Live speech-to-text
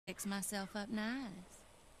fix myself up nice.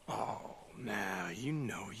 Oh, now you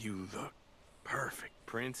know you look perfect,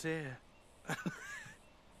 princess.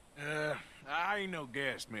 I ain't no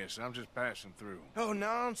guest, miss. I'm just passing through. Oh,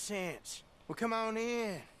 nonsense. Well, come on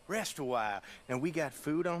in. Rest a while. And we got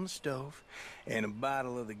food on the stove and a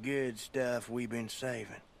bottle of the good stuff we've been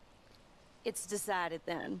saving. It's decided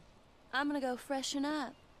then. I'm gonna go freshen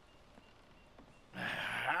up.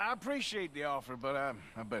 I appreciate the offer, but I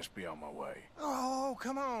best be on my way. Oh,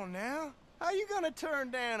 come on now. How you gonna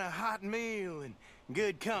turn down a hot meal and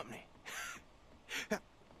good company?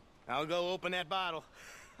 I'll go open that bottle.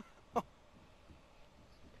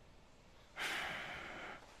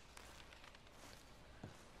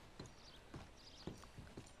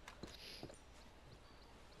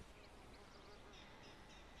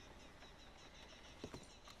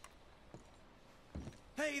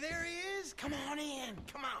 Hey, there he is. Come on in.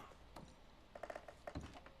 Come on.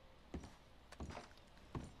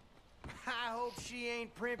 I hope she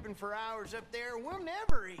ain't primping for hours up there. We'll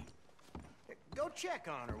never eat. Go check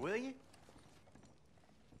on her, will you?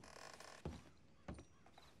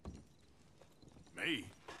 Me?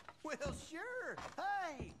 Well, sure.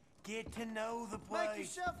 Hey, get to know the place. Make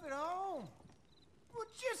yourself at home. Well,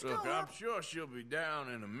 just Look, go I'm up. sure she'll be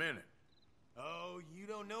down in a minute. Oh, you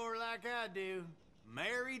don't know her like I do.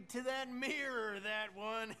 Married to that mirror, that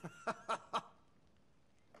one.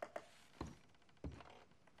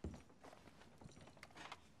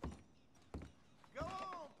 Go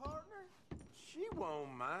on, partner. She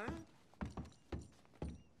won't mind.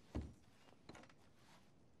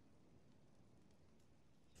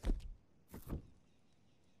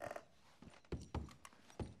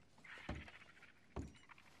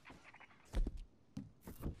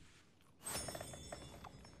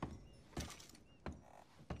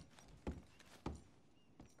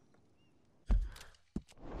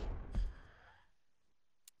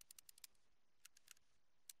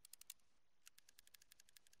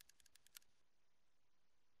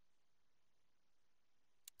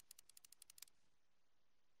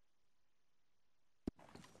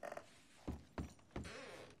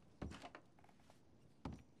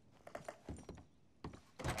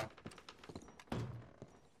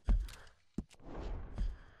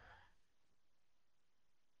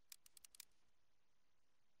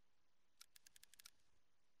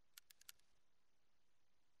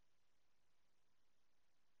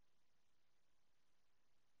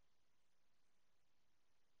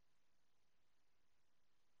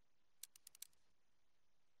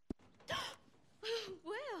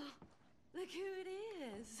 Well, look who it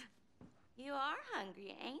is. You are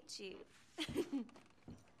hungry, ain't you?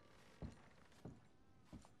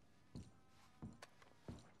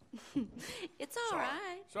 It's all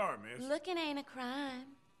right. Sorry, miss. Looking ain't a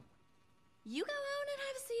crime. You go on and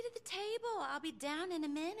have a seat at the table. I'll be down in a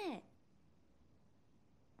minute.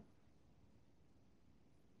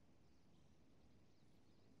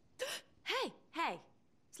 Hey,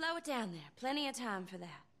 slow it down there. Plenty of time for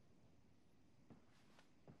that.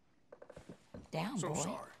 Down, So boy.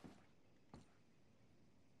 sorry.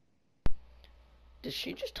 Did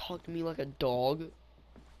she just talk to me like a dog?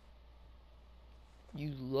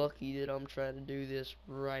 You lucky that I'm trying to do this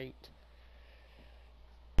right.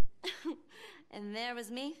 And there was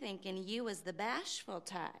me thinking you was the bashful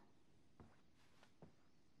type.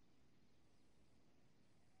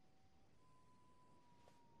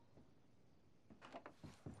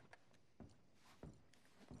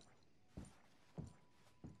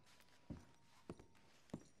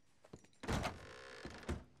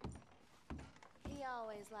 He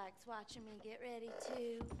always likes watching me get ready,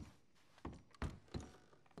 too.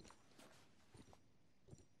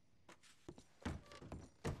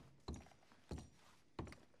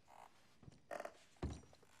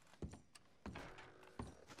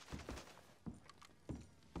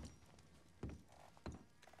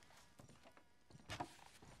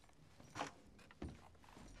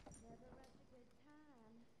 Never rush a good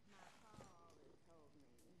time, my pa always told me.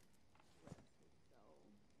 Rest his soul.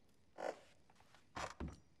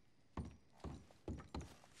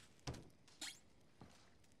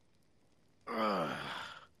 Ugh.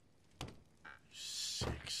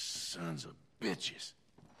 Sick sons of bitches.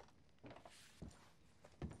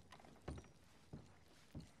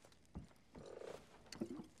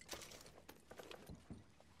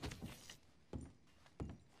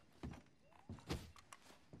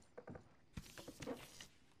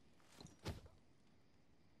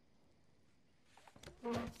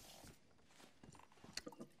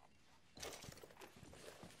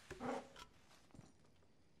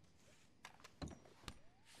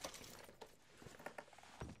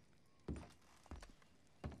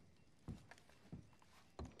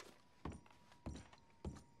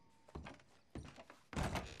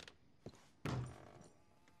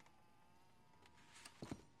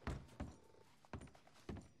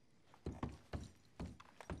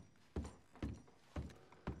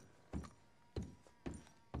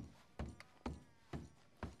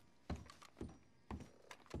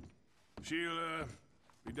 She'll,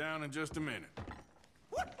 be down in just a minute.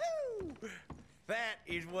 Woohoo! That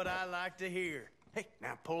is what I like to hear. Hey,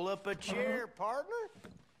 now pull up a chair, partner.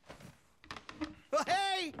 Oh,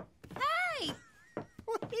 hey! Hey!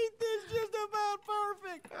 Ain't this just about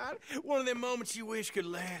perfect? One of them moments you wish could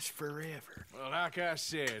last forever. Well, like I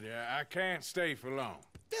said, I can't stay for long.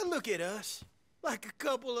 Now look at us, like a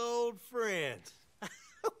couple of old friends.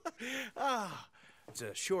 Ah, it's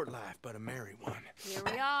a short life, but a merry one. Here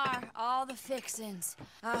we are, all the fixins'.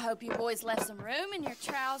 I hope you boys left some room in your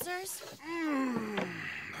trousers.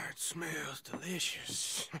 That smells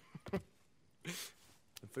delicious.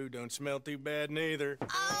 The food don't smell too bad neither.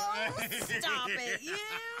 Oh, stop it, you!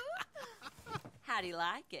 How do you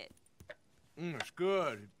like it? It's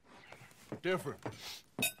good. Different.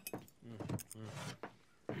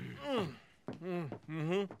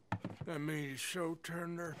 That meat is so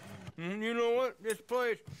tender. You know what? This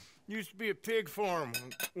place used to be a pig farm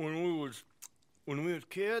when we was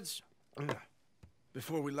kids.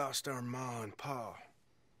 Before we lost our ma and pa.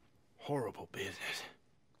 Horrible business.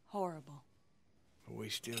 Horrible. But we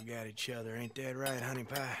still got each other, ain't that right, honey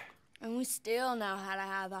pie? And we still know how to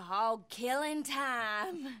have a hog killing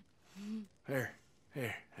time. Here,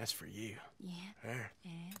 that's for you. Yeah. There.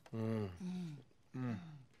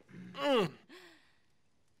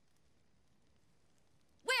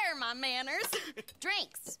 Where are my manners?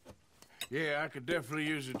 Drinks. Yeah, I could definitely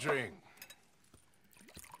use a drink.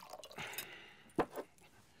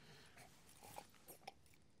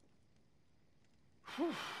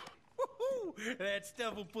 That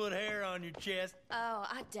stuff will put hair on your chest. Oh,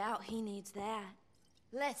 I doubt he needs that.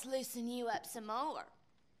 Let's loosen you up some more.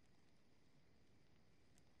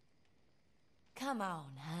 Come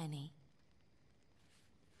on, honey.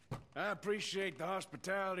 I appreciate the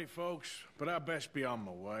hospitality, folks, but I best be on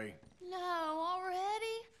my way. No,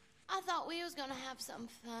 already? I thought we was gonna have some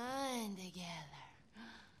fun together.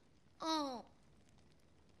 Oh.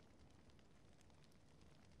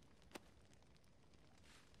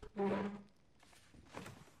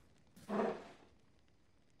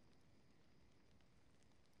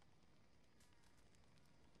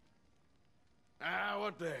 Ah,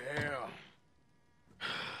 what the hell?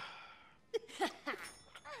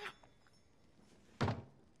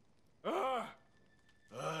 Oh,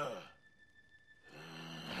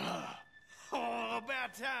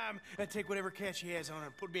 about time. Take whatever cat she has on her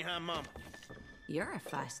and put it behind Mama. You're a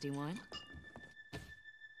feisty one.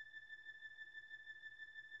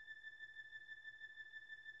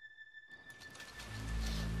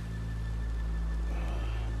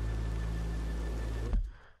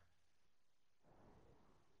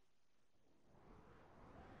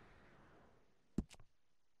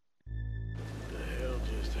 The hell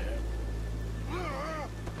just happened?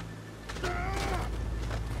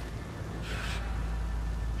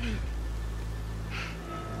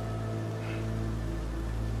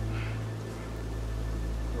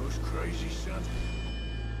 Those crazy sons.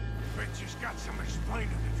 Bitches got some explaining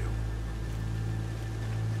to do.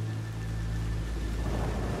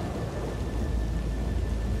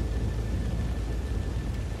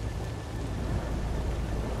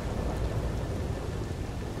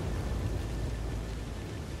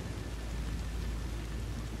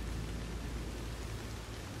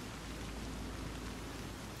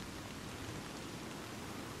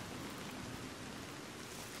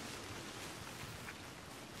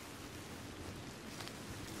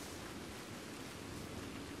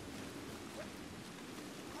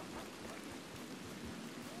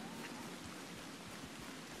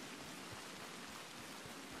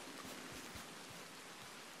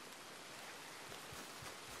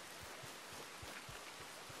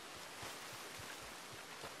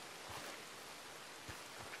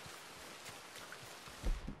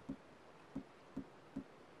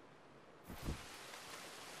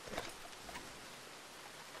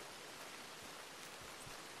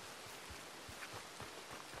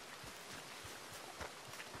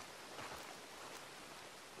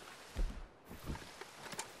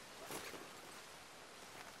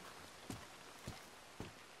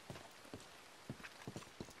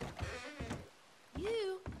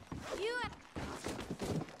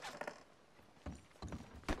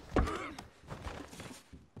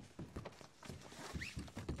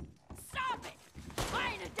 Stop it! I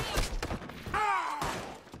ain't a damn...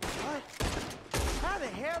 What? How the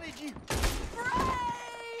hell did you...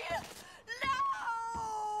 Ray!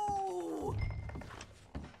 No!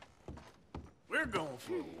 We're going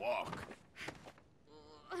for a walk.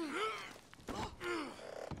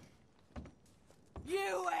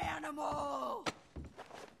 You animal!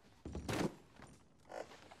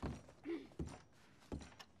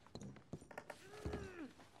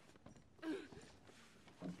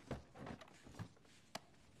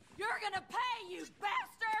 gonna pay, you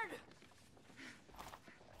bastard!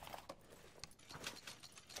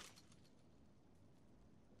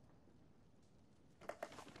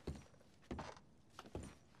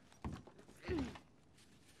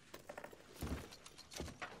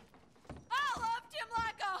 I loved him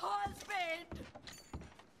like a husband!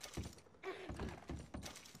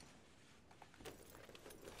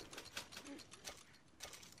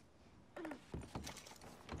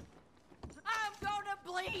 I'm gonna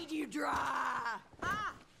bleed you dry!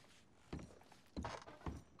 Ah!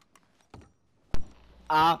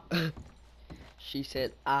 Ah. She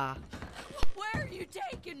said, ah. Where are you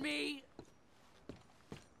taking me?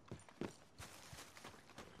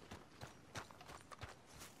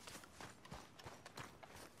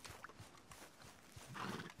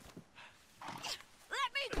 Let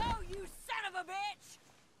me go, you son of a bitch!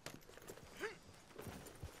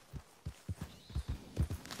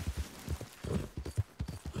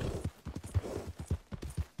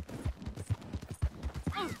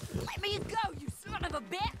 Let me go, you son of a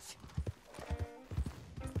bitch!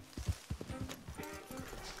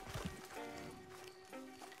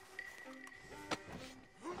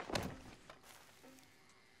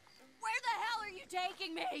 Where the hell are you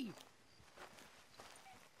taking me?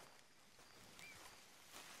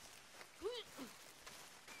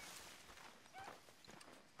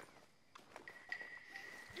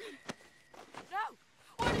 No!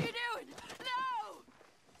 What are you doing? No!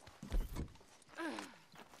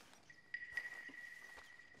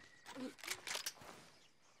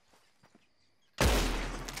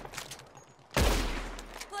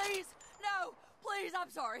 Please, no! Please, I'm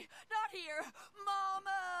sorry. Not here.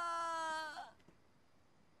 Mama!